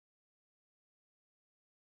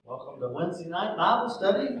Welcome to Wednesday night Bible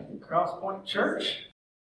study at Cross Point Church.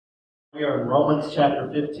 We are in Romans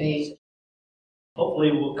chapter 15.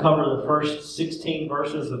 Hopefully we'll cover the first 16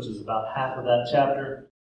 verses, which is about half of that chapter.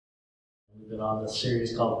 We've been on this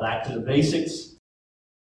series called Back to the Basics.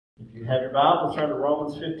 If you have your Bible, turn to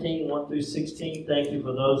Romans 15, 1 through 16. Thank you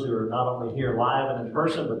for those who are not only here live and in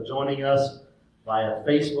person, but joining us via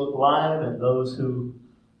Facebook Live, and those who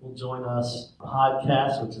will join us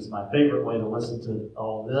podcast, which is my favorite way to listen to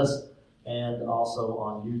all of this, and also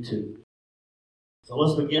on YouTube. So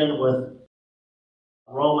let's begin with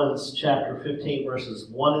Romans chapter 15, verses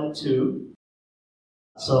 1 and 2.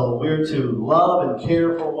 So we're to love and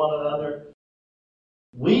care for one another.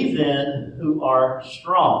 We then who are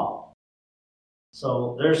strong.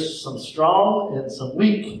 So there's some strong and some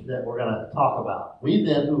weak that we're going to talk about. We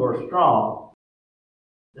then who are strong,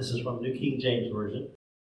 this is from New King James Version,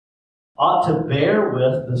 ought to bear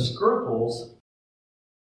with the scruples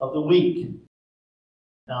of the weak.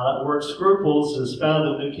 Now that word scruples is found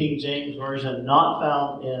in the New King James Version, not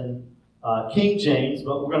found in King James,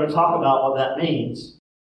 but we're going to talk about what that means.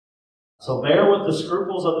 So bear with the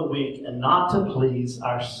scruples of the weak and not to please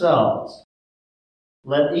ourselves.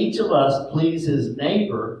 Let each of us please his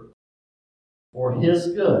neighbor for his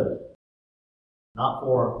good. Not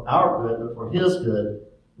for our good, but for his good,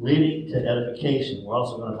 leading to edification. We're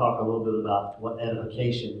also going to talk a little bit about what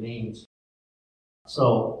edification means.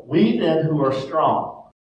 So, we then who are strong,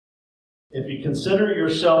 if you consider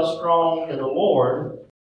yourself strong in the Lord,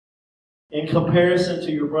 in comparison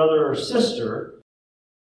to your brother or sister,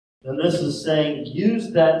 then this is saying use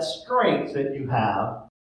that strength that you have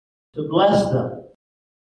to bless them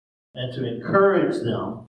and to encourage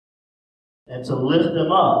them and to lift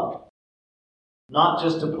them up, not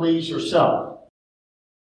just to please yourself.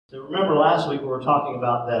 So remember last week we were talking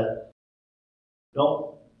about that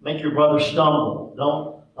don't make your brother stumble.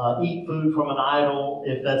 Don't eat food from an idol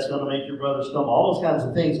if that's going to make your brother stumble. All those kinds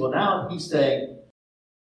of things. Well, now he's saying,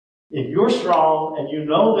 if you're strong and you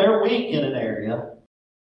know they're weak in an area,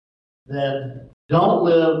 then don't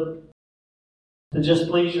live to just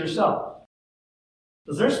please yourself.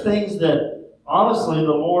 Because there's things that, honestly,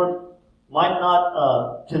 the Lord might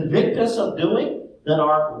not convict us of doing that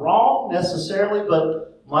aren't wrong necessarily, but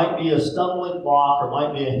might be a stumbling block or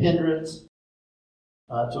might be a hindrance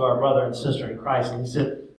to our brother and sister in Christ. And he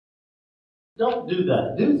said, don't do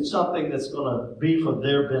that. Do something that's going to be for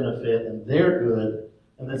their benefit and their good,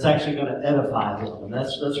 and that's actually going to edify them. And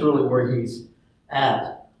that's really where he's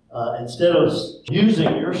at. Instead of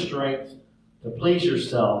using your strength to please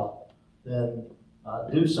yourself, then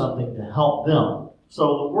do something to help them.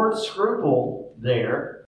 So the word scruple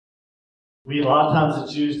there, a lot of times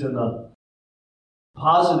it's used in the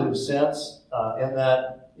positive sense, in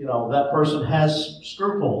that, that person has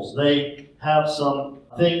scruples. They have some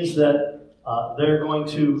things that they're going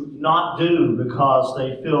to not do because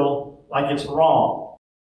they feel like it's wrong.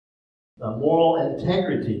 The moral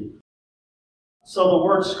integrity. So the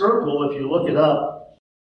word scruple, if you look it up,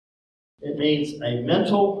 it means a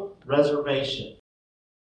mental reservation.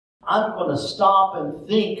 I'm going to stop and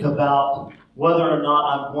think about whether or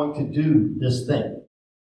not I'm going to do this thing.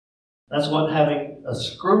 That's what having a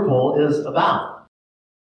scruple is about.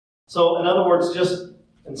 So, in other words, just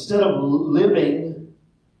instead of living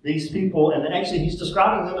these people, and actually he's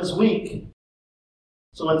describing them as weak.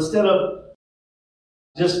 So instead of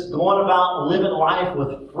just going about living life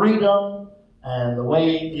with freedom and the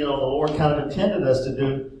way, the Lord kind of intended us to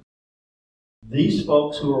do, these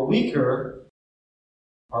folks who are weaker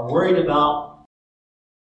are worried about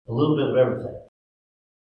a little bit of everything.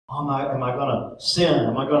 Am I going to sin?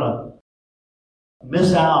 Am I going to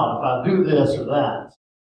miss out if I do this or that?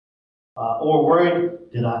 Or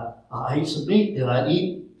worried, did I eat some meat? Did I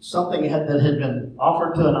eat something that had been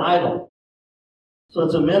offered to an idol? So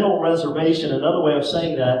it's a mental reservation. Another way of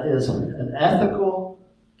saying that is an ethical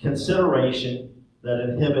consideration that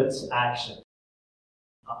inhibits action.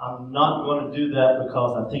 I'm not going to do that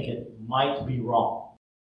because I think it might be wrong.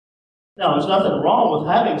 Now, there's nothing wrong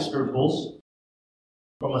with having scruples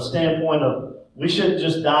from a standpoint of we shouldn't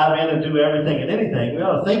just dive in and do everything and anything. We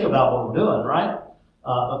ought to think about what we're doing, right?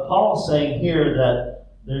 But Paul's saying here that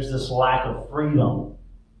there's this lack of freedom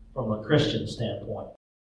from a Christian standpoint.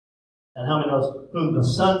 And how many knows whom the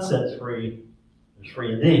Son sets free is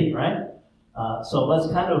free indeed, right? So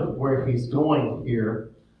that's kind of where he's going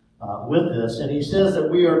here with this. And he says that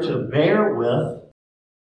we are to bear with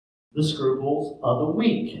the scruples of the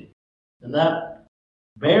weak. And that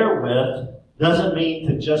bear with doesn't mean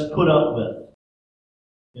to just put up with.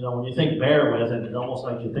 When you think bear with, it almost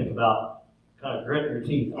makes you think about kind of gritting your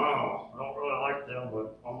teeth. Oh, I don't really like them,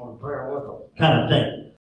 but I'm going to bear with them. Kind of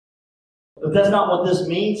thing. But that's not what this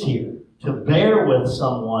means here. To bear with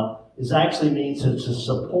someone is actually means to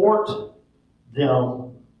support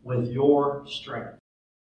them with your strength.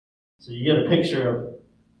 So you get a picture of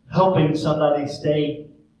helping somebody stay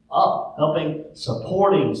up,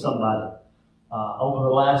 supporting somebody. Over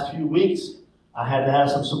the last few weeks, I had to have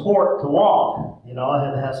some support to walk. I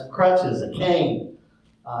had to have some crutches, a cane.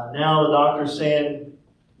 Now the doctor's saying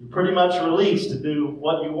you're pretty much released to do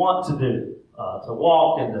what you want to do, to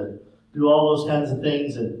walk and to do all those kinds of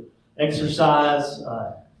things and exercise.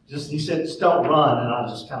 He said, just don't run. And I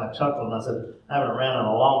just kind of chuckled and I said, I haven't ran in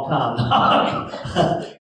a long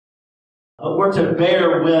time. But we're to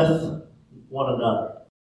bear with one another.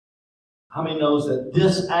 How many knows that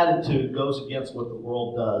this attitude goes against what the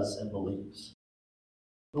world does and believes?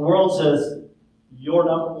 The world says, you're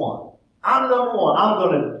number one. I'm number one. I'm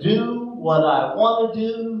going to do what I want to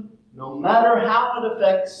do, no matter how it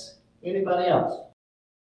affects anybody else.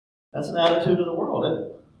 That's an attitude of the world, isn't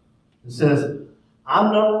it? It says,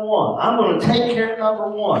 I'm number one. I'm going to take care of number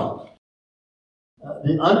one.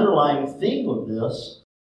 The underlying theme of this,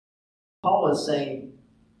 Paul is saying,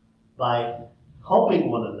 by helping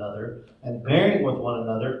one another and bearing with one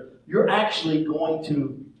another, you're actually going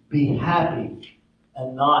to be happy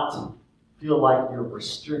and not feel like you're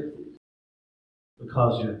restricted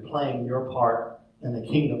because you're playing your part in the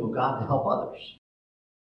kingdom of God to help others.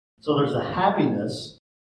 So there's a happiness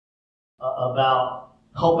about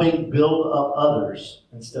helping build up others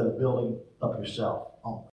instead of building up yourself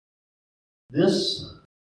only. This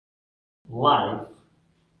life,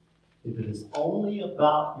 if it is only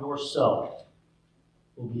about yourself,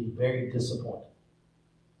 will be very disappointing.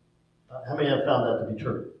 How many have found that to be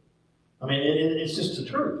true? I mean, it's just the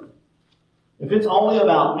truth. If it's only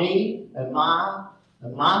about me and my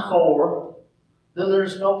four, then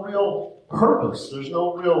there's no real purpose. There's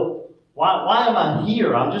no real, why am I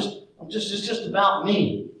here? It's just about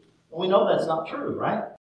me. And we know that's not true, right?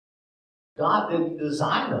 God didn't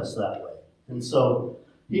design us that way. And so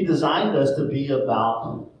He designed us to be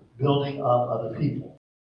about building up other people.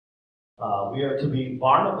 We are to be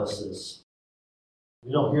Barnabases.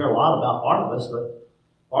 We don't hear a lot about Barnabas, but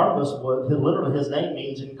Barnabas, literally his name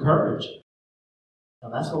means encourage.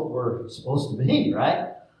 And that's what we're supposed to be, right?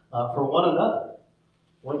 For one another.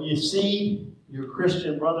 When you see your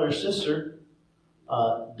Christian brother or sister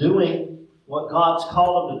doing what God's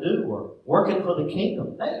called them to do, or working for the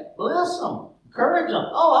kingdom, hey, bless them, encourage them.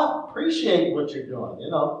 Oh, I appreciate what you're doing.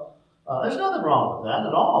 There's nothing wrong with that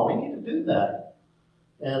at all. We need to do that.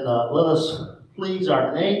 And let us please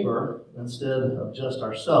our neighbor instead of just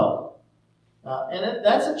ourselves.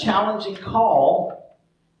 That's a challenging call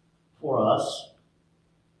for us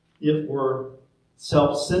if we're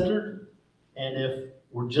self-centered and if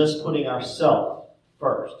we're just putting ourselves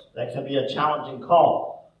first. That can be a challenging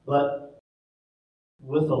call. But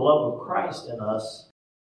with the love of Christ in us,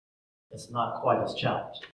 it's not quite as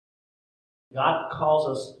challenging. God calls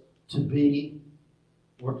us to be,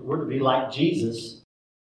 we're to be like Jesus.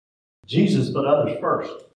 Jesus put others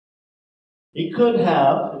first. He could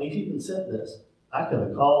have, and he even said this, I could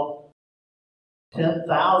have called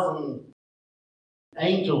 10,000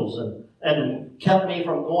 angels and kept me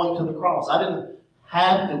from going to the cross. I didn't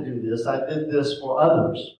have to do this. I did this for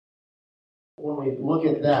others. When we look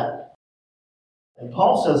at that, and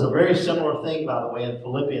Paul says a very similar thing, by the way, in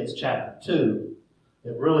Philippians chapter 2.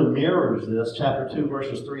 It really mirrors this, chapter 2,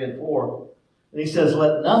 verses 3 and 4. And he says,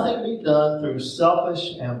 let nothing be done through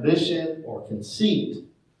selfish ambition or conceit,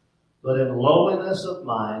 but in lowliness of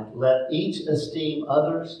mind, let each esteem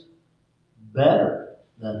others better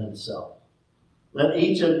than himself. Let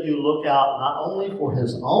each of you look out not only for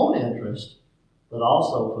his own interest, but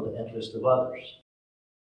also for the interest of others.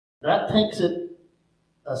 That takes it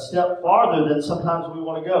a step farther than sometimes we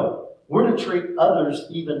want to go. We're to treat others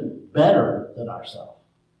even better than ourselves.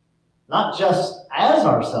 Not just as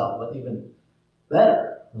ourselves, but even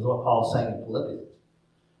better, is what Paul's saying in Philippians.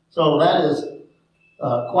 So that is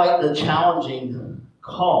quite the challenging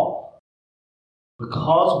call.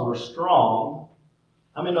 Because we're strong,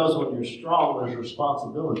 how many knows when you're strong, there's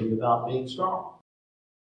responsibility about being strong?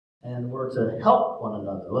 And we're to help one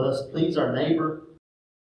another. Let us please our neighbor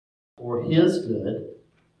for his good.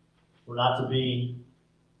 We're not to be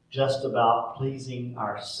just about pleasing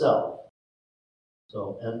ourselves.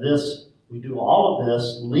 So, and this, we do all of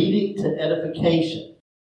this leading to edification.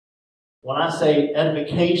 When I say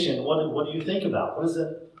edification, what do you think about?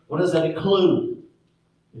 What does that include?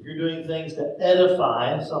 If you're doing things to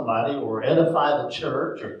edify somebody or edify the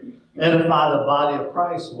church or edify the body of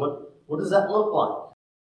Christ, what does that look like?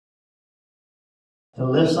 To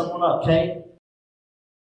lift someone up, Kate?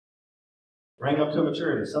 Bring them to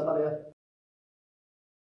maturity. Somebody else?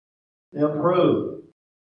 Improve.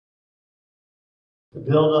 To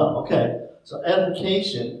build up. Okay, so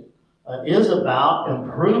edification is about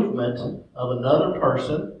improvement of another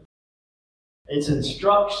person. It's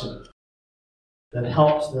instruction that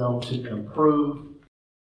helps them to improve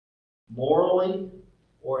morally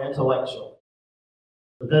or intellectually.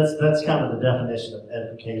 But that's kind of the definition of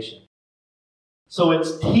edification. So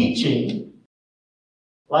it's teaching.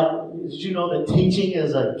 Like, did you know that teaching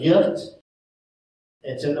is a gift?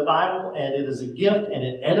 It's in the Bible, and it is a gift, and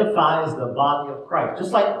it edifies the body of Christ.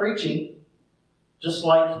 Just like preaching, just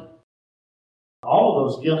like all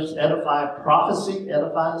of those gifts edify. Prophecy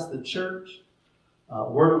edifies the church.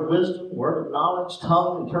 Word of wisdom, word of knowledge,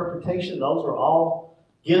 tongue interpretation, those are all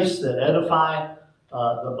gifts that edify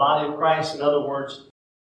the body of Christ. In other words,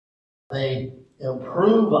 they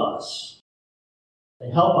improve us. They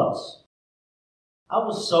help us. I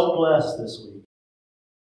was so blessed this week.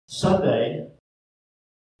 Sunday,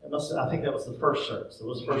 I think that was the first service. It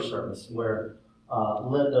was the first service where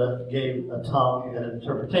Linda gave a tongue and an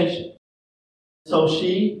interpretation. So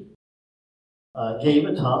she gave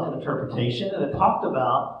a tongue and interpretation, and it talked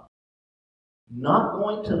about not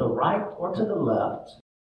going to the right or to the left,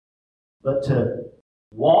 but to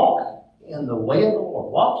walk in the way of the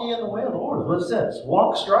Lord. Walk ye in the way of the Lord is what it says.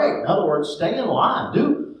 Walk straight. In other words, stay in line.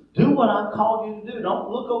 Do what I've called you to do. Don't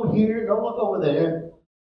look over here. Don't look over there.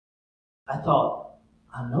 I thought,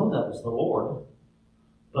 I know that was the Lord,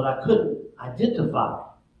 but I couldn't identify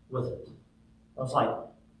with it. I was like,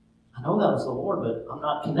 I know that was the Lord, but I'm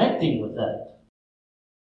not connecting with that.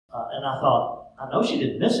 And I thought, I know she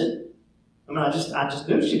didn't miss it. I mean, I just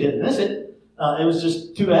knew she didn't miss it. It was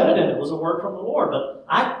just too evident it was a word from the Lord. But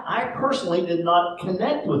I personally did not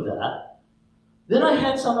connect with that. Then I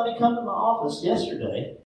had somebody come to my office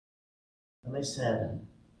yesterday, and they said,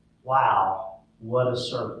 wow, what a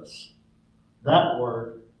service. That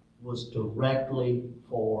word was directly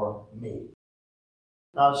for me.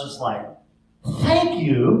 And I was just like, thank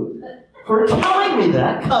you for telling me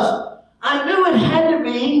that, because I knew it had to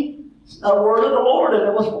be a word of the Lord, and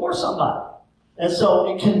it was for somebody. And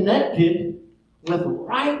so it connected with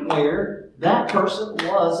right where that person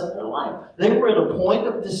was in their life. They were at a point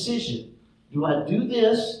of decision. Do I do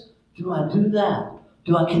this? Do I do that?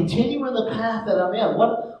 Do I continue in the path that I'm in?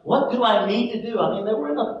 What do I need to do? I mean, they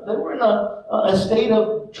were in a state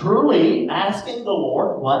of truly asking the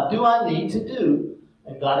Lord, what do I need to do?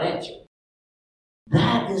 And God answered.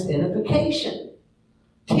 That is edification.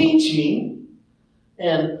 Teaching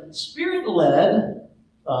and Spirit-led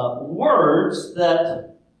words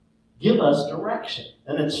that give us direction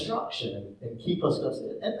and instruction and keep us going.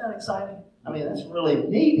 Isn't that exciting? I mean, that's really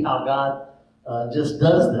neat how God just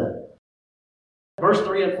does that. Verse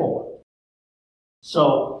 3 and 4.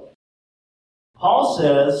 So, Paul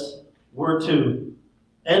says we're to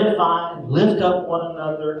edify, lift up one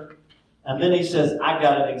another, and then he says, I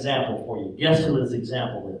got an example for you. Guess who his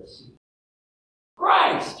example is?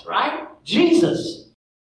 Christ, right? Jesus.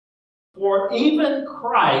 For even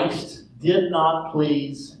Christ did not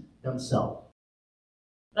please himself.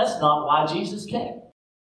 That's not why Jesus came.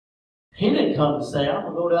 He didn't come to say, I'm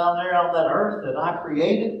going to go down there on that earth that I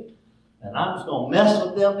created, and I'm just going to mess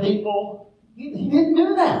with them people. He didn't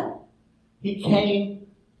do that. He came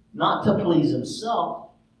not to please himself,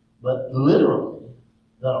 but literally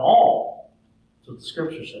that all, that's what the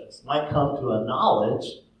Scripture says, might come to a knowledge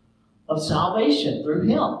of salvation through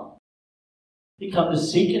him. He come to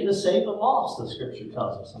seek and to save the lost, the Scripture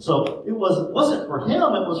tells us. And so it wasn't for him,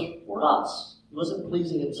 it was for us. He wasn't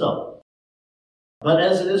pleasing himself. But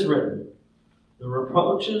as it is written, the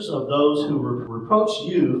reproaches of those who reproached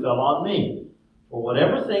you fell on me. For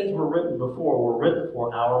whatever things were written before were written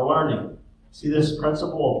for our learning. See this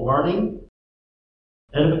principle of learning?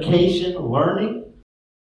 Edification, learning.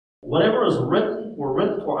 Whatever is written were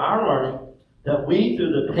written for our learning, that we,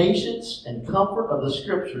 through the patience and comfort of the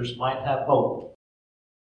Scriptures, might have hope.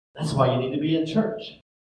 That's why you need to be in church.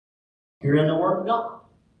 Hearing the Word of God.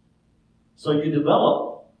 So you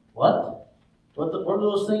develop what? What are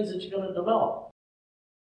those things that you're going to develop?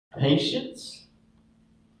 Patience.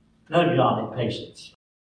 None of y'all need patience.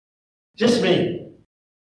 Just me.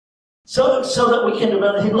 So that we can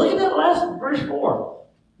develop. Hey, look at that last verse 4.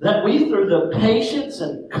 That we, through the patience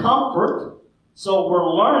and comfort, so we're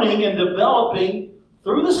learning and developing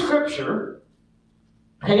through the Scripture,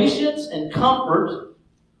 patience and comfort,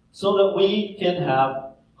 so that we can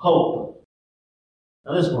have hope.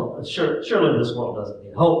 Now this world, surely this world doesn't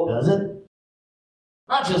need hope, does it?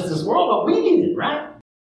 Not just this world, but we need it, right?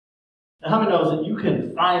 Now how many knows that you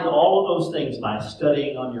can find all of those things by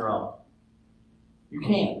studying on your own? You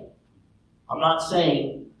can. I'm not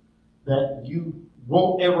saying that you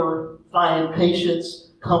won't ever find patience,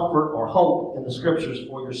 comfort, or hope in the Scriptures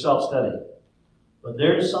for your self-study. But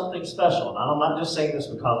there is something special. And I'm not just saying this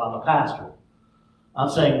because I'm a pastor. I'm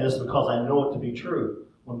saying this because I know it to be true.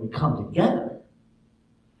 When we come together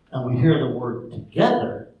and we hear the word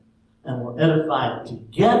together and we're edified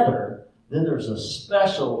together, then there's a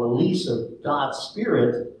special release of God's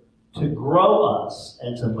Spirit to grow us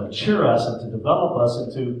and to mature us and to develop us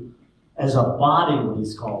into, as a body, what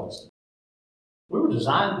He's called us. We were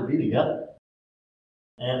designed to be together.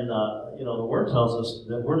 And, the Word tells us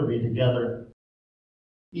that we're to be together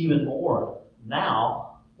even more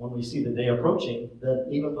now when we see the day approaching than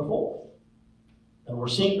even before. And we're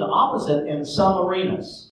seeing the opposite in some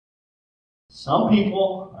arenas. Some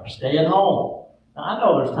people are staying home. Now, I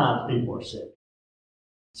know there's times people are sick.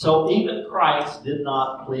 So even Christ did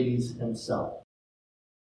not please Himself.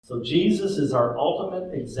 So Jesus is our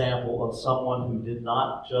ultimate example of someone who did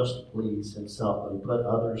not just please Himself, but He put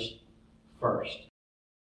others first.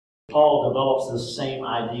 Paul develops this same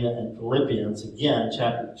idea in Philippians, again,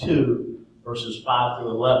 chapter 2, verses 5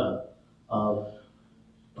 through 11, of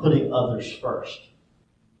putting others first.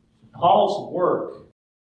 Paul's work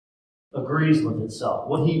agrees with itself.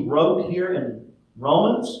 What he wrote here in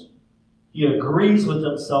Romans, he agrees with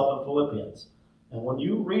himself in Philippians. And when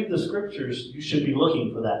you read the Scriptures, you should be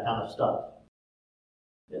looking for that kind of stuff.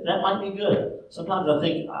 That might be good. Sometimes I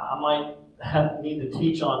think I might need to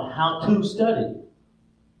teach on how to study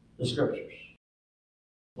the Scriptures.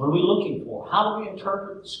 What are we looking for? How do we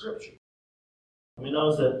interpret the Scripture? I mean,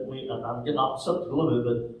 notice that I'm getting off the subject a little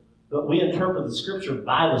bit, but we interpret the Scripture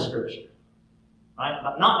by the Scripture. Right?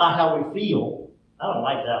 Not by how we feel. I don't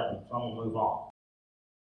like that one, so I'm going to move on.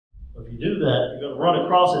 But if you do that, you're going to run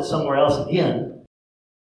across it somewhere else again,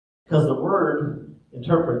 because the Word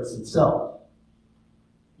interprets itself.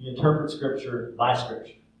 You interpret Scripture by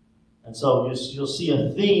Scripture. And so you'll see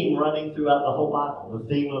a theme running throughout the whole Bible. The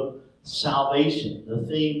theme of salvation. The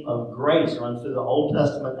theme of grace runs through the Old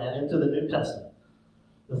Testament and into the New Testament.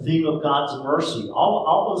 The theme of God's mercy.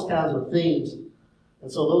 All those kinds of themes.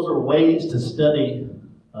 And so those are ways to study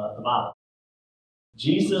the Bible.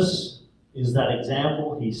 Jesus is that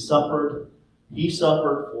example. He suffered. He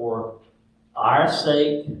suffered for our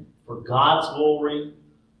sake, for God's glory,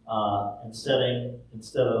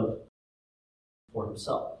 instead of for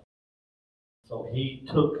Himself. So He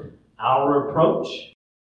took our reproach,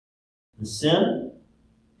 the sin.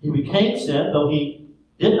 He became sin, though He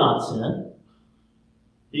did not sin.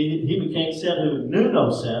 He became sin who knew no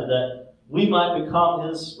sin, that we might become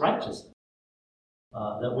His righteousness,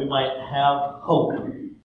 that we might have hope.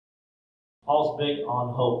 Paul's big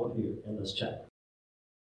on hope here in this chapter.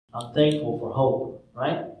 I'm thankful for hope,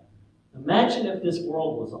 right? Imagine if this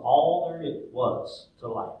world was all there was to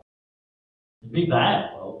life. It'd be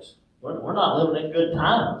bad, folks. We're not living in good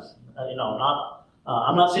times.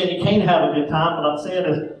 I'm not saying you can't have a good time, but I'm saying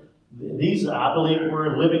I believe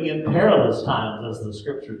we're living in perilous times, as the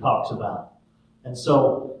Scripture talks about. And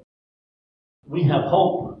so we have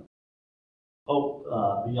hope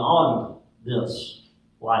beyond this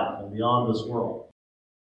life and beyond this world.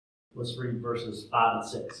 Let's read verses 5 and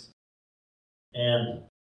 6. And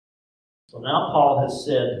so now Paul has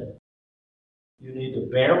said, you need to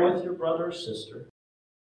bear with your brother or sister.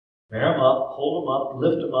 Bear them up, hold them up,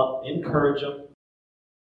 lift them up, encourage them,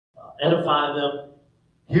 edify them.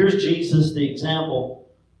 Here's Jesus, the example.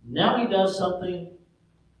 Now He does something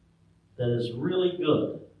that is really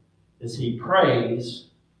good, is He prays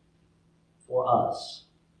for us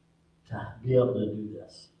to be able to do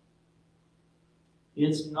this.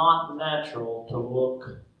 It's not natural to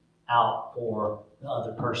look out for the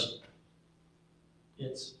other person.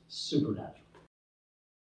 It's supernatural.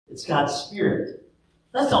 It's God's Spirit.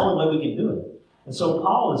 That's the only way we can do it. And so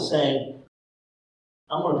Paul is saying,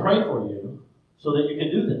 I'm going to pray for you so that you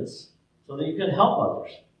can do this, so that you can help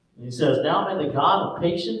others. And he says, now may the God of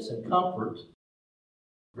patience and comfort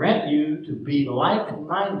grant you to be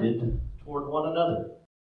like-minded toward one another.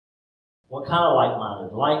 What kind of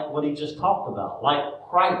like-minded? Like what he just talked about, like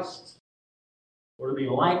Christ. We're to be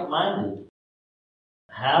like-minded.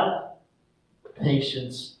 Have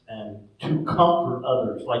patience and to comfort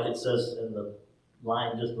others, like it says in the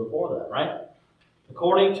line just before that, right?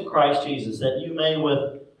 According to Christ Jesus, that you may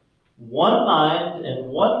with one mind and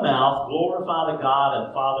one mouth glorify the God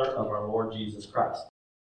and Father of our Lord Jesus Christ.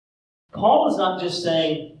 Paul is not just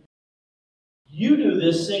saying, you do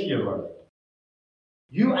this singularly.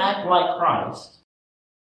 You act like Christ.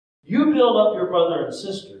 You build up your brother and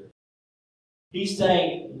sister. He's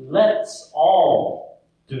saying, let's all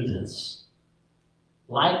do this.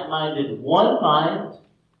 Like-minded, one mind,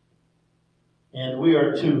 and we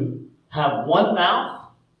are to have one mouth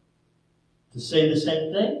to say the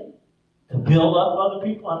same thing, to build up other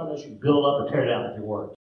people. I don't know if you build up or tear down with your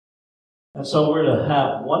words. And so we're to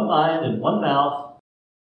have one mind and one mouth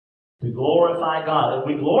to glorify God. And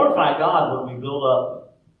we glorify God when we build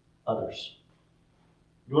up others.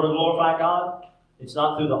 You want to glorify God? It's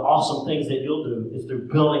not through the awesome things that you'll do. It's through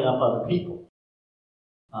building up other people.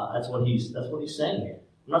 That's what he's saying here.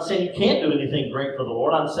 I'm not saying you can't do anything great for the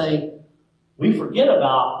Lord. I'm saying we forget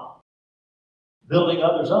about building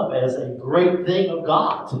others up as a great thing of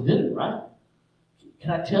God to do, right?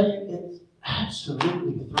 Can I tell you, it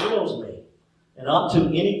absolutely thrills me. And up to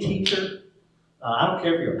any teacher, I don't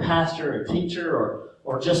care if you're a pastor or a teacher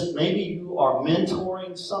or just maybe you are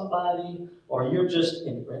mentoring somebody or you're just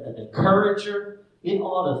an encourager, it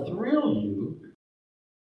ought to thrill you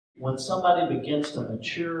when somebody begins to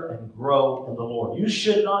mature and grow in the Lord. You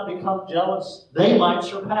should not become jealous. They might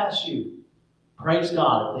surpass you. Praise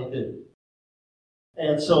God if they do.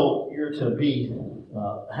 And so you're to be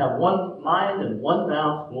have one mind and one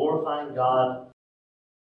mouth, glorifying God.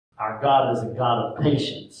 Our God is a God of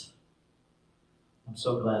patience. I'm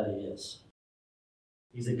so glad He is.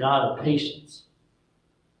 He's a God of patience.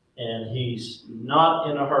 And He's not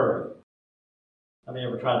in a hurry. How many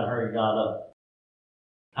ever tried to hurry God up?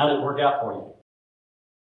 How did it work out for you?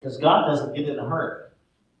 Because God doesn't get in a hurry.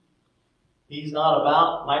 He's not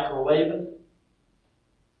about microwaving,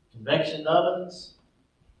 convection ovens.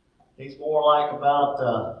 He's more like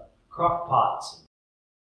about crock pots,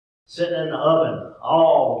 sitting in the oven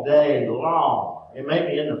all day long. It may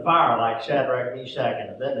be in the fire like Shadrach, Meshach,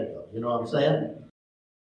 and Abednego. You know what I'm saying?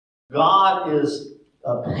 God is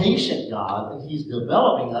a patient God, and He's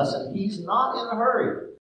developing us, and He's not in a hurry.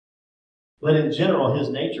 But in general, His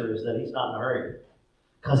nature is that He's not in a hurry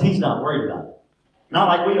because He's not worried about it. Not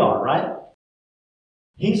like we are, right?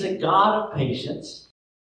 He's a God of patience.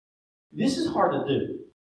 This is hard to do.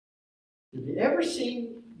 Have you ever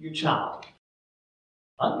seen your child?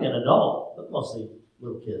 I'd be an adult, but mostly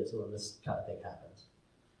little kids when this kind of thing happens.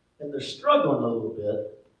 And they're struggling a little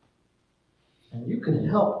bit, and you can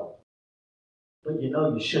help them, but you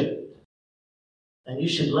know you shouldn't. And you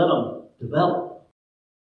should let them develop.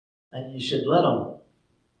 And you should let them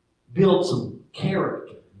build some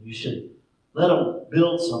character. You should let them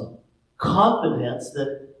build some confidence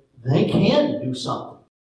that they can do something.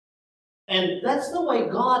 And that's the way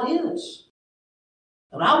God is.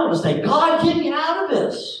 And I want to say, God, get me out of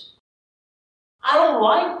this. I don't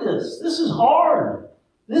like this. This is hard.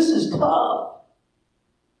 This is tough.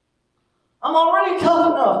 I'm already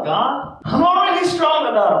tough enough, God. I'm already strong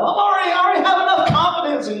enough. I already have enough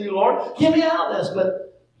confidence in you, Lord. Get me out of this. But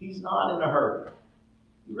He's not in a hurry.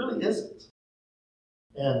 He really isn't.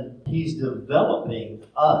 And He's developing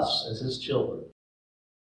us as His children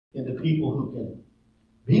into people who can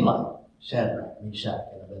be like Shadrach, Meshach,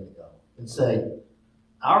 and Abednego and say,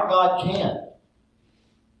 our God can,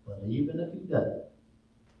 but even if He doesn't,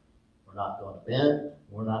 we're not going to bend,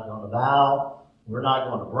 we're not going to bow, we're not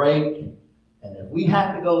going to break, and if we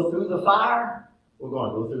have to go through the fire, we're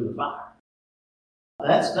going to go through the fire.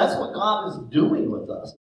 That's what God is doing with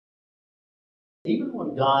us. Even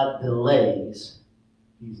when God delays,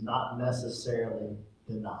 He's not necessarily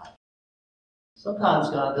denied.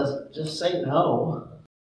 Sometimes God doesn't just say no.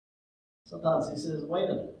 Sometimes He says, wait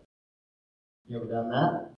a minute. You ever done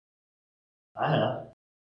that? I have.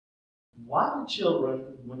 Why do children,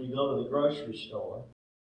 when you go to the grocery store,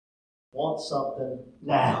 want something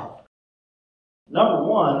now? Number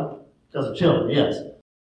one, because of children, yes.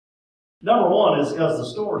 Number one is because the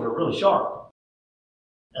stores are really sharp.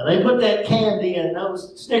 And they put that candy and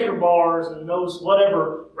those Snicker bars and those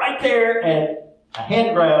whatever right there and a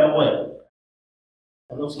hand grab away.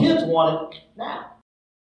 And those kids want it now.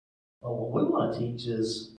 But what we want to teach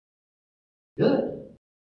is good.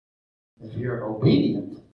 If you're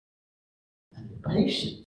obedient and you're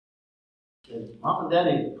patient, and Mom and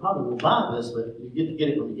Daddy probably will buy this, but you get to get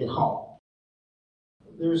it when you get home.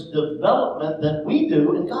 There's development that we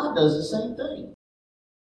do, and God does the same thing.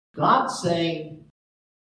 God's saying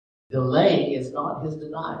delaying is not His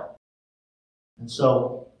denial. And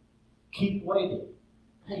so keep waiting,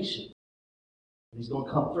 patient. He's going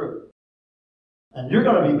to come through. And you're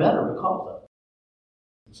going to be better because of it.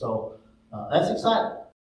 And so that's exciting.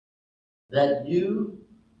 That you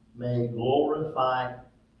may glorify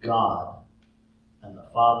God and the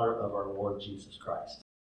Father of our Lord Jesus Christ.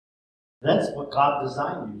 That's what God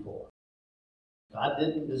designed you for. God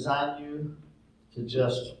didn't design you to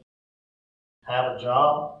just have a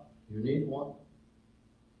job. You need one.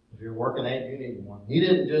 If you're working at it, you need one. He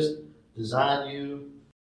didn't just design you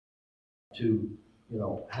to,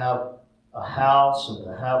 have a house and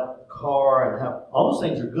to have a car and have all those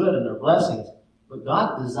things are good and they're blessings. But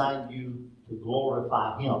God designed you to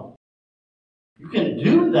glorify Him. You can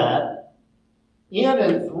do that in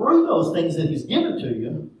and through those things that He's given to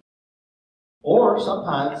you. Or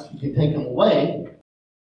sometimes you can take them away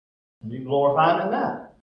and you glorify Him in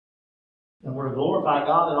that. And we're to glorify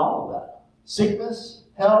God in all of that. Sickness,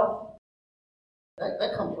 health,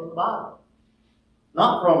 that comes from the Bible.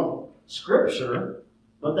 Not from Scripture,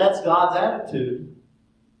 but that's God's attitude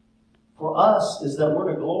for us, is that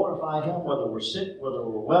we're to glorify Him, whether we're sick, whether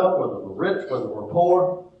we're well, whether we're rich, whether we're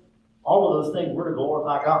poor. All of those things, we're to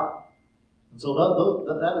glorify God. And so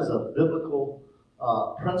that is a biblical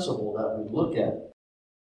principle that we look at.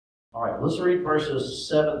 All right, let's read verses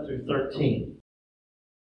 7 through 13.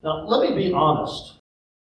 Now, let me be honest.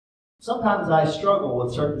 Sometimes I struggle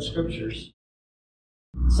with certain scriptures.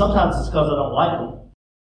 Sometimes it's because I don't like them.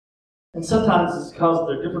 And sometimes it's because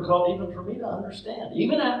they're difficult even for me to understand.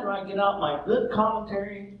 Even after I get out my good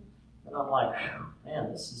commentary, and I'm like,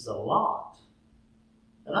 man, this is a lot.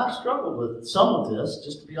 And I've struggled with some of this,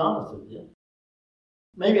 just to be honest with you.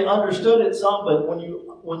 Maybe I understood it some, but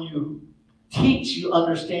when you teach, you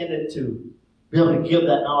understand it to be able to give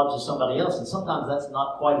that knowledge to somebody else. And sometimes that's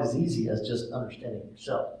not quite as easy as just understanding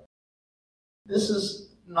yourself. This is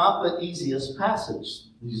not the easiest passage,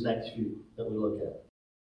 these next few that we look at.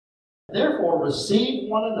 Therefore, receive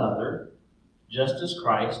one another just as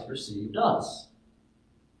Christ received us.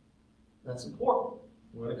 That's important.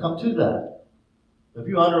 We're going to come to that. If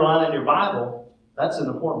you underline in your Bible, that's an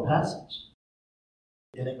important passage.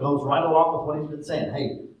 And it goes right along with what he's been saying.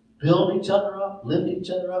 Hey, build each other up, lift each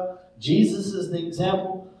other up. Jesus is the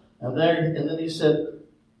example. And then he said,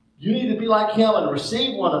 you need to be like Him and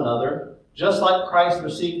receive one another just like Christ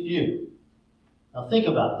received you. Now think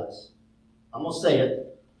about this. I'm going to say it.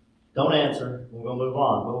 Don't answer. We're going to move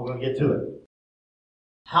on, but we're going to get to it.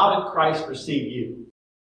 How did Christ receive you?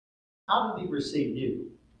 How did He receive you?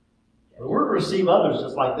 We're to receive others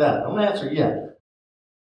just like that. Don't answer yet.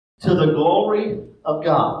 To the glory of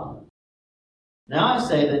God. Now I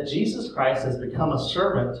say that Jesus Christ has become a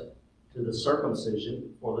servant to the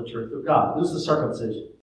circumcision for the truth of God. Who's the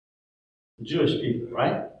circumcision? The Jewish people,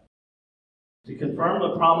 right? To confirm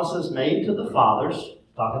the promises made to the fathers,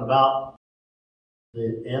 talking about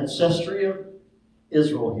the ancestry of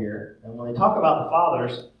Israel here. And when they talk about the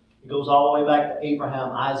fathers, it goes all the way back to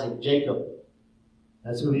Abraham, Isaac, Jacob.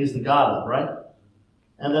 That's who He is the God of, right?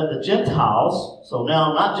 And that the Gentiles, so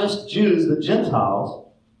now not just Jews, but Gentiles,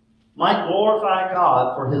 might glorify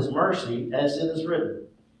God for His mercy, as it is written.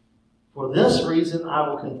 For this reason I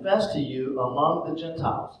will confess to you among the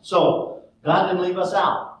Gentiles. So, God didn't leave us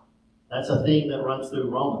out. That's a theme that runs through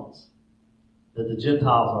Romans. That the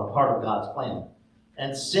Gentiles are part of God's plan.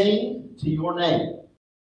 And sing to your name.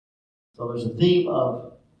 So there's a theme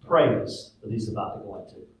of praise that he's about to go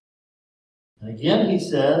into. And again he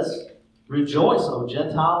says, rejoice, O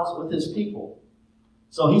Gentiles, with His people.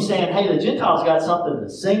 So he's saying, hey, the Gentiles got something to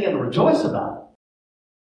sing and rejoice about.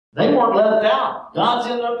 They weren't left out.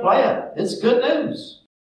 God's in their plan. It's good news.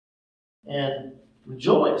 And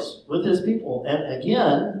rejoice with His people. And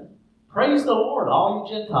again, praise the Lord, all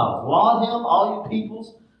you Gentiles. Laud Him, all you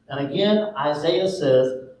peoples. And again, Isaiah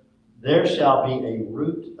says, there shall be a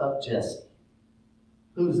root of Jesse.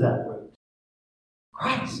 Who's that root?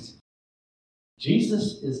 Christ.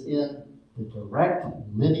 Jesus is in the direct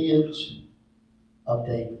lineage of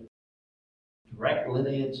David. Direct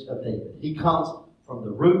lineage of David. He comes from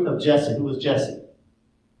the root of Jesse. Who was Jesse?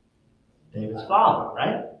 David's father,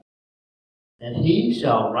 right? And He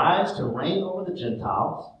shall rise to reign over the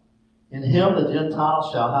Gentiles. In Him the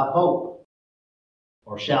Gentiles shall have hope.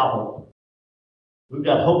 Or shall hope. We've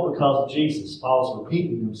got hope because of Jesus. Paul's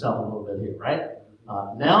repeating himself a little bit here, right?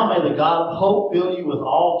 Now may the God of hope fill you with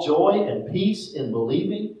all joy and peace in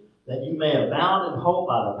believing, that you may abound in hope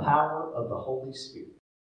by the power of the Holy Spirit.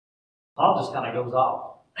 Paul just kind of goes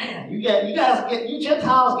off. Man, you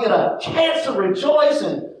Gentiles get a chance to rejoice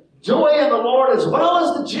and joy in the Lord as well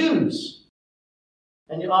as the Jews.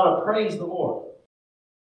 And you ought to praise the Lord.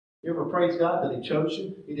 You ever praise God that He chose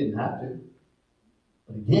you? He didn't have to.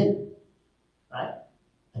 But He did. Right?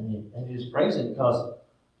 And you just praise Him because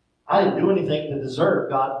I didn't do anything to deserve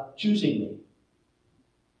God choosing me.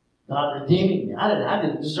 God redeeming me. I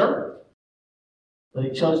didn't deserve it. But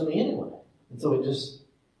He chose me anyway. And so we just,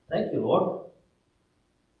 thank you, Lord.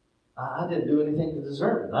 I didn't do anything to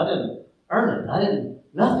deserve it. I didn't earn it.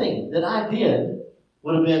 Nothing that I did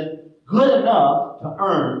would have been good enough to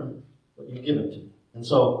earn what you've given to me. And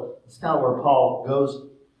so that's kind of where Paul goes.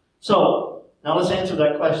 So, now let's answer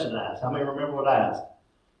that question I asked. How many remember what I asked?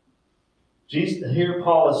 Jesus, here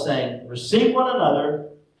Paul is saying, receive one another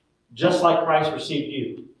just like Christ received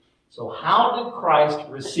you. So how did Christ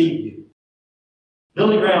receive you?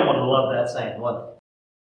 Billy Graham would have loved that saying, wouldn't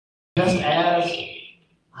he? Just as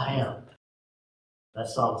I am. That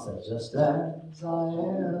song says, just as I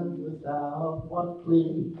am without one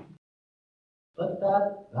plea, but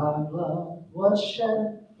that thy blood was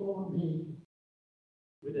shed for me.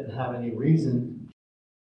 We didn't have any reason.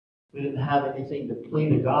 We didn't have anything to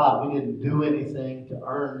plead to God. We didn't do anything to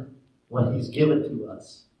earn what He's given to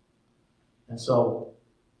us. And so,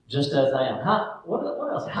 just as I am. What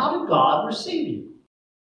else? How did God receive you?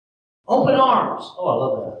 Open arms. Oh, I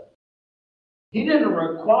love that. He didn't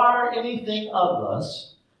require anything of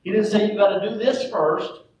us. He didn't say, you got to do this first,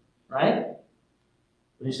 right?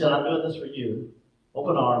 But He said, I'm doing this for you.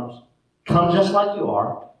 Open arms. Come just like you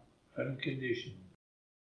are. Unconditional.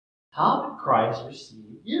 How did Christ receive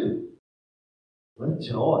you? With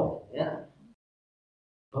joy, yeah.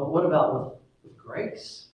 But what about with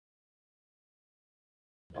grace?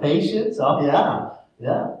 Patience? Oh,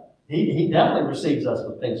 yeah. He definitely receives us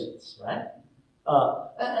with patience, right?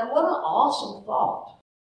 And what an awesome thought.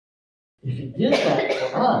 If He did that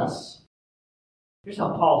for us, here's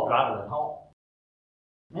how Paul's driving it home.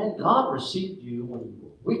 Man, God received you when you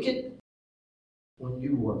were wicked, when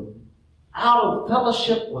you were out of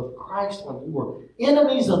fellowship with Christ, when you were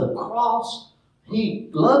enemies of the cross. He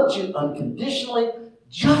loved you unconditionally,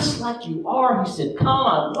 just like you are. He said, come,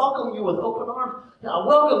 I welcome you with open arms. I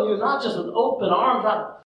welcome you not just with open arms,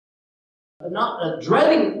 not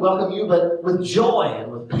dreading welcome you, but with joy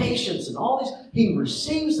and with patience and all these. He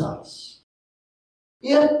receives us.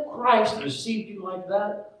 If Christ received you like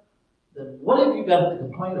that, then what have you got to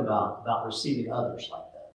complain about receiving others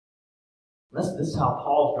like that? This is how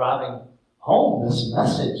Paul's driving home this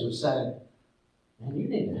message of saying, man, you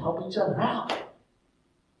need to help each other out.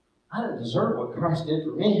 I didn't deserve what Christ did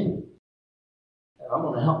for me. And I'm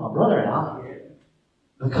going to help my brother out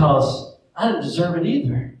because I didn't deserve it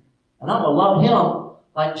either. And I'm going to love him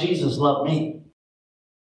like Jesus loved me.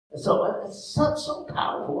 And so it's so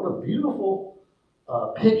powerful. What a beautiful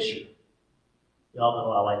picture. Y'all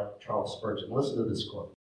know I like Charles Spurgeon. Listen to this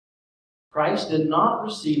quote. Christ did not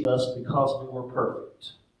receive us because we were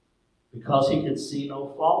perfect, because He could see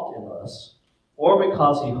no fault in us, or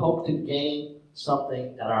because He hoped to gain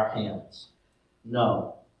something at our hands.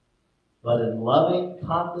 No, but in loving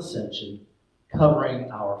condescension, covering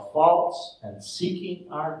our faults and seeking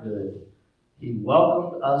our good, He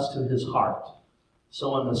welcomed us to His heart.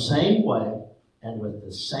 So in the same way and with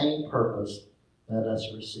the same purpose, let us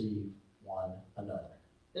receive one another.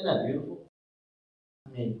 Isn't that beautiful?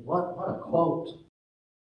 I mean, what a quote.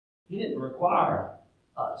 He didn't require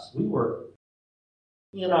us. We were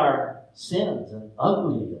in our sins and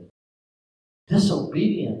ugly and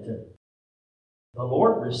disobedient, and the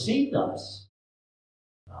Lord received us.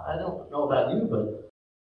 I don't know about you, but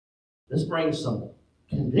this brings some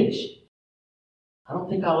conviction. I don't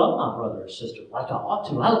think I love my brother or sister like I ought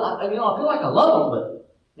to. I feel like I love them,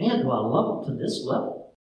 but man, do I love them to this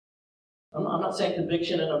level? I'm not saying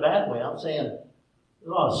conviction in a bad way. I'm saying it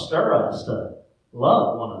ought to stir us to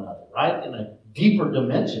love one another, right? In a deeper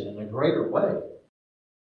dimension, in a greater way.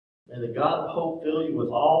 May the God of hope fill you with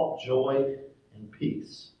all joy and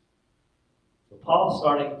peace. So Paul's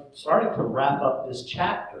starting to wrap up this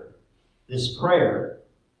chapter, this prayer.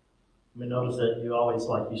 You may notice that you always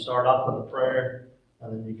you start off with a prayer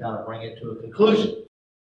and then you kind of bring it to a conclusion.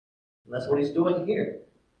 And that's what he's doing here.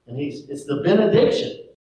 And it's the benediction.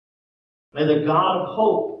 May the God of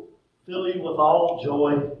hope fill you with all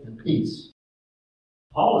joy and peace.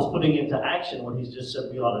 Paul is putting into action what he's just said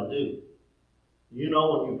we ought to do. You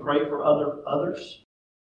know, when you pray for others,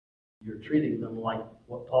 you're treating them like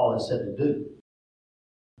what Paul has said to do.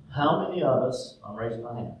 How many of us, I'm raising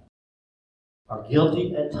my hand, are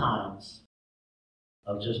guilty at times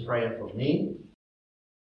of just praying for me,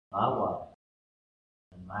 my wife,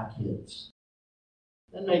 and my kids,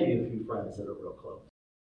 and maybe a few friends that are real close?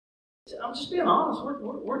 I'm just being honest.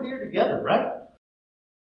 We're here together, right?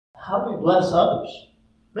 How do we bless others?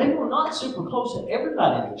 Maybe we're not super close to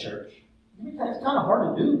everybody in the church. It's kind of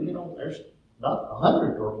hard to do. You know, there's not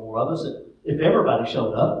 100 or more of us if everybody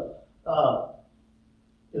showed up.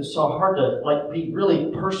 It's so hard to be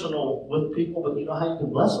really personal with people, but you know how you can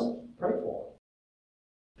bless them? Pray for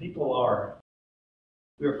them.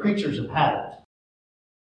 We are creatures of habit.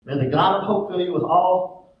 May the God of hope fill you with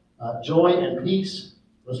all joy and peace.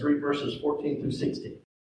 Let's read verses 14 through 16.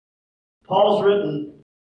 Paul's written,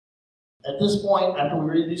 at this point, after we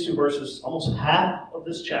read these two verses, almost half of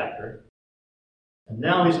this chapter. And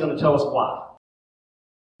now he's going to tell us why.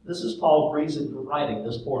 This is Paul's reason for writing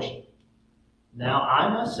this portion. Now I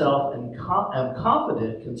myself am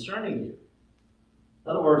confident concerning you.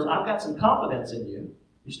 In other words, I've got some confidence in you.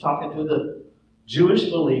 He's talking to the Jewish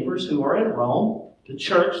believers who are in Rome, the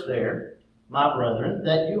church there, my brethren,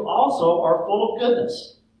 that you also are full of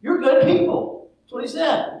goodness. You're good people. That's what he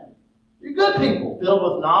said. You're good people, filled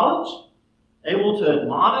with knowledge, able to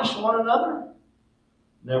admonish one another.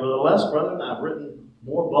 Nevertheless, brethren, I've written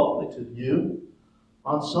more boldly to you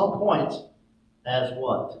on some points as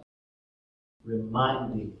what?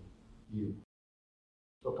 Reminding you.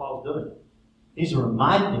 That's what Paul's doing. He's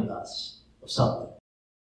reminding us of something.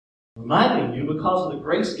 Reminding you because of the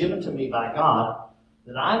grace given to me by God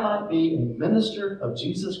that I might be a minister of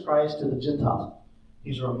Jesus Christ to the Gentiles.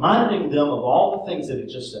 He's reminding them of all the things that he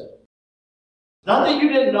just said. Not that you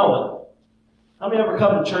didn't know it. How many ever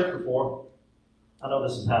come to church before? I know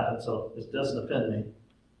this has happened, so this doesn't offend me.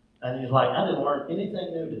 And you're like, I didn't learn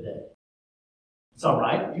anything new today. It's all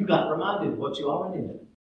right. You got reminded of what you already knew.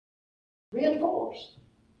 Reinforced.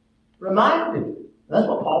 Reminded. That's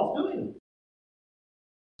what Paul's doing.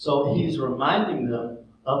 So he's reminding them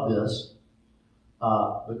of this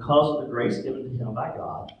because of the grace given to him by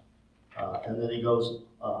God. And then he goes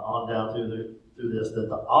on down through this, that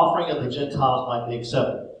the offering of the Gentiles might be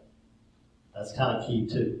acceptable. That's kind of key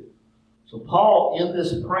too. So Paul, in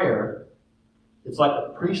this prayer, it's like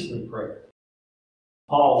a priestly prayer.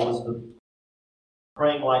 Paul was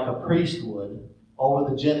praying like a priest would over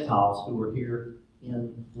the Gentiles who were here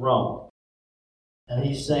in Rome. And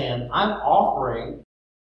he's saying, I'm offering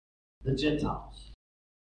the Gentiles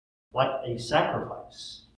like a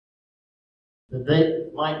sacrifice, that they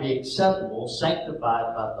might be acceptable,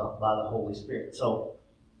 sanctified by the Holy Spirit. So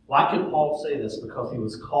why could Paul say this? Because he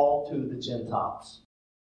was called to the Gentiles.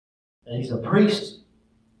 And he's a priest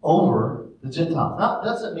over the Gentiles. Now,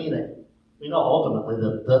 doesn't mean that, ultimately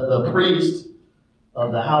the priest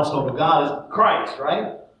of the household of God is Christ,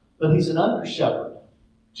 right? But he's an under-shepherd.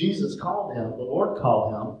 Jesus called him, the Lord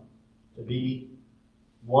called him to be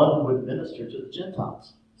one who would minister to the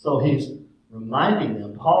Gentiles. So he's reminding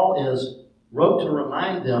them. Paul wrote to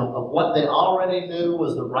remind them of what they already knew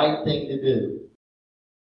was the right thing to do.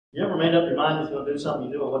 You ever made up your mind you're going to do something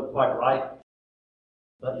you knew it wasn't quite right?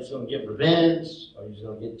 But you're just going to get revenge, or you're just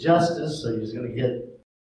going to get justice, or you're just going to get...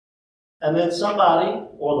 And then somebody,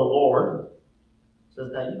 or the Lord,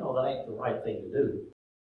 says, now, that ain't the right thing to do.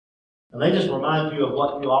 And they just remind you of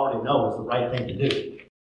what you already know is the right thing to do.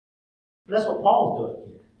 And that's what Paul's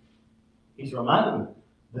doing here. He's reminding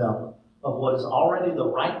them of what is already the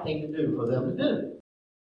right thing to do for them to do.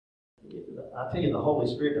 I tell you, the Holy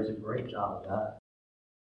Spirit does a great job of that.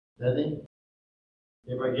 Doesn't he?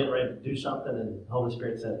 You ever get ready to do something and the Holy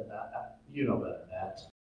Spirit said, you know better than that.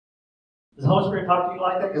 Does the Holy Spirit talk to you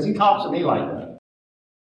like that? Because he talks to me like that.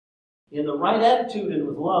 In the right attitude and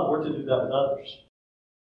with love, we're to do that with others.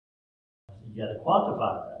 You got to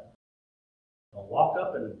quantify that. Don't walk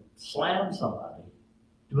up and slam somebody.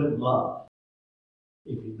 Do it in love.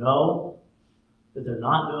 If you know that they're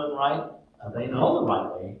not doing right, they know the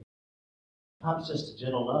right way, sometimes just a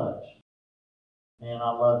gentle nudge. Man,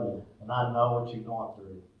 I love you, and I know what you're going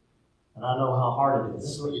through, and I know how hard it is.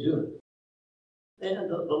 This is what you're doing. And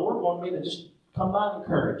the Lord wanted me to just come by and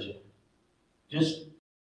encourage you. Just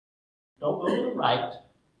don't go to the right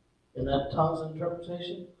in that tongues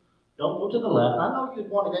interpretation. Don't go to the left. I know you'd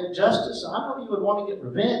want to get justice. I know you would want to get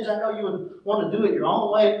revenge. I know you would want to do it your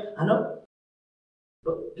own way. I know.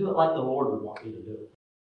 But do it like the Lord would want you to do it.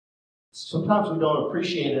 Sometimes we don't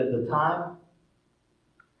appreciate it at the time,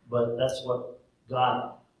 but that's what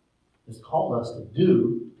God has called us to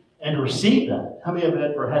do and to receive that. How many of you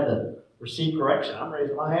have ever had to receive correction? I'm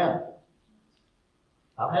raising my hand.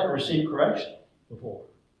 I've had to receive correction before.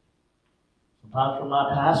 Sometimes from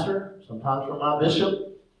my pastor, sometimes from my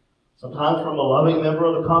bishop, sometimes from a loving member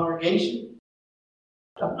of the congregation.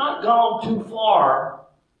 I've not gone too far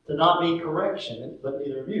to not need correction, but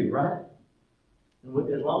neither of you, right?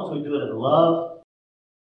 And as long as we do it in love,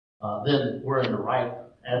 then we're in the right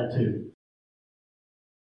attitude.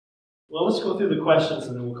 Well, let's go through the questions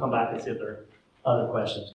and then we'll come back and see if there are other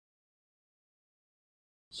questions.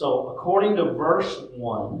 So, according to verse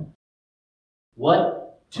 1,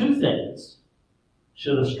 what two things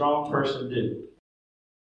should a strong person do?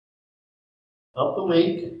 Help the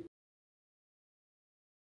weak.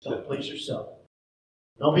 Don't please yourself.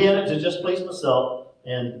 Don't be in it to just please myself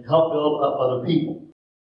and help build up other people.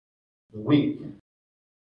 The weak.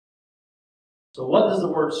 So what does the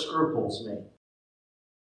word scruples mean?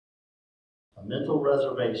 A mental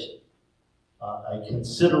reservation. A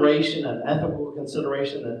consideration, an ethical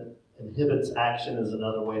consideration that inhibits action is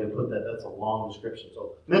another way to put that. That's a long description.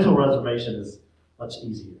 So mental reservation is much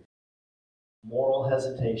easier. moral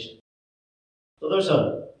hesitation. So there's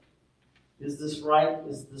is this right?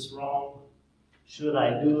 Is this wrong? Should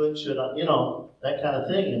I do it? Should I, that kind of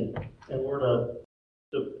thing. And we're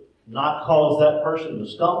to not cause that person to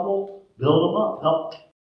stumble, build them up, help.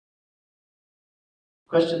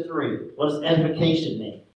 Question 3, what does edification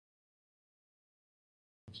mean?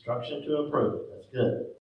 Instruction to improve. That's good.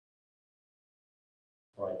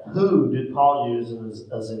 All right. Who did Paul use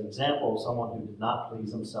as an example of someone who did not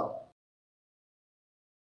please himself?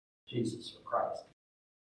 Jesus or Christ.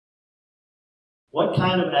 What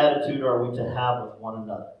kind of attitude are we to have with one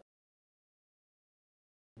another?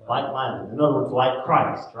 Like-minded. In other words, like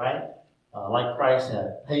Christ, right? Like Christ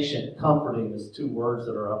had. Patient, comforting is 2 words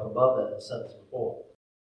that are up above that in the sentence before.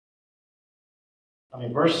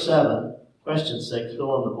 Verse 7, question 6,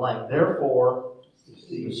 fill in the blank. Therefore,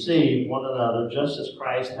 receive one another just as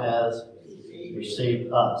Christ has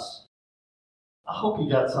received us. I hope you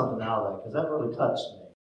got something out of that, because that really touched me.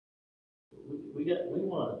 We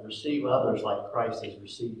want to receive others like Christ has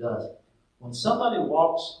received us. When somebody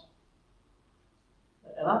walks,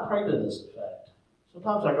 and I pray to this effect,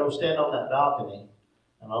 sometimes I go stand on that balcony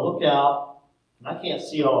and I look out, and I can't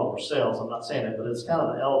see all of ourselves, I'm not saying it, but it's kind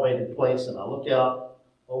of an elevated place, and I look out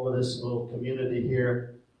over this little community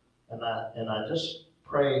here, and I just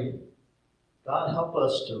pray, God, help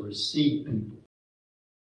us to receive people.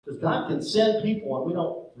 Because God can send people and we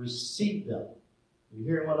don't receive them. You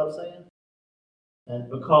hearing what I'm saying? And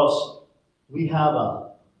because we have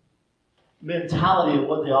a mentality of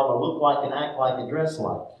what they ought to look like and act like and dress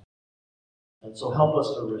like. And so help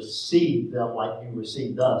us to receive them like you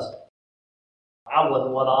received us. I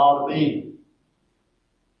wasn't what I ought to be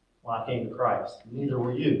when I came to Christ. Neither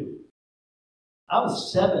were you. I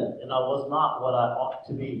was 7 and I was not what I ought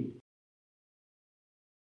to be.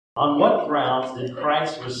 On what grounds did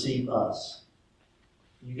Christ receive us?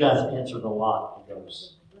 You guys answered a lot of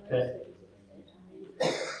those. Okay?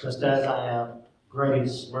 Just as I am,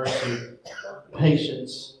 grace, mercy,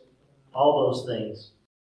 patience, all those things.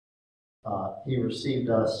 He received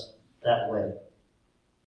us that way.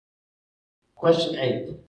 Question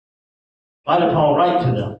 8. Why did Paul write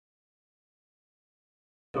to them?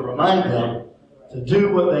 To remind them to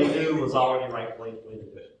do what they knew was already the right way to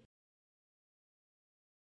do.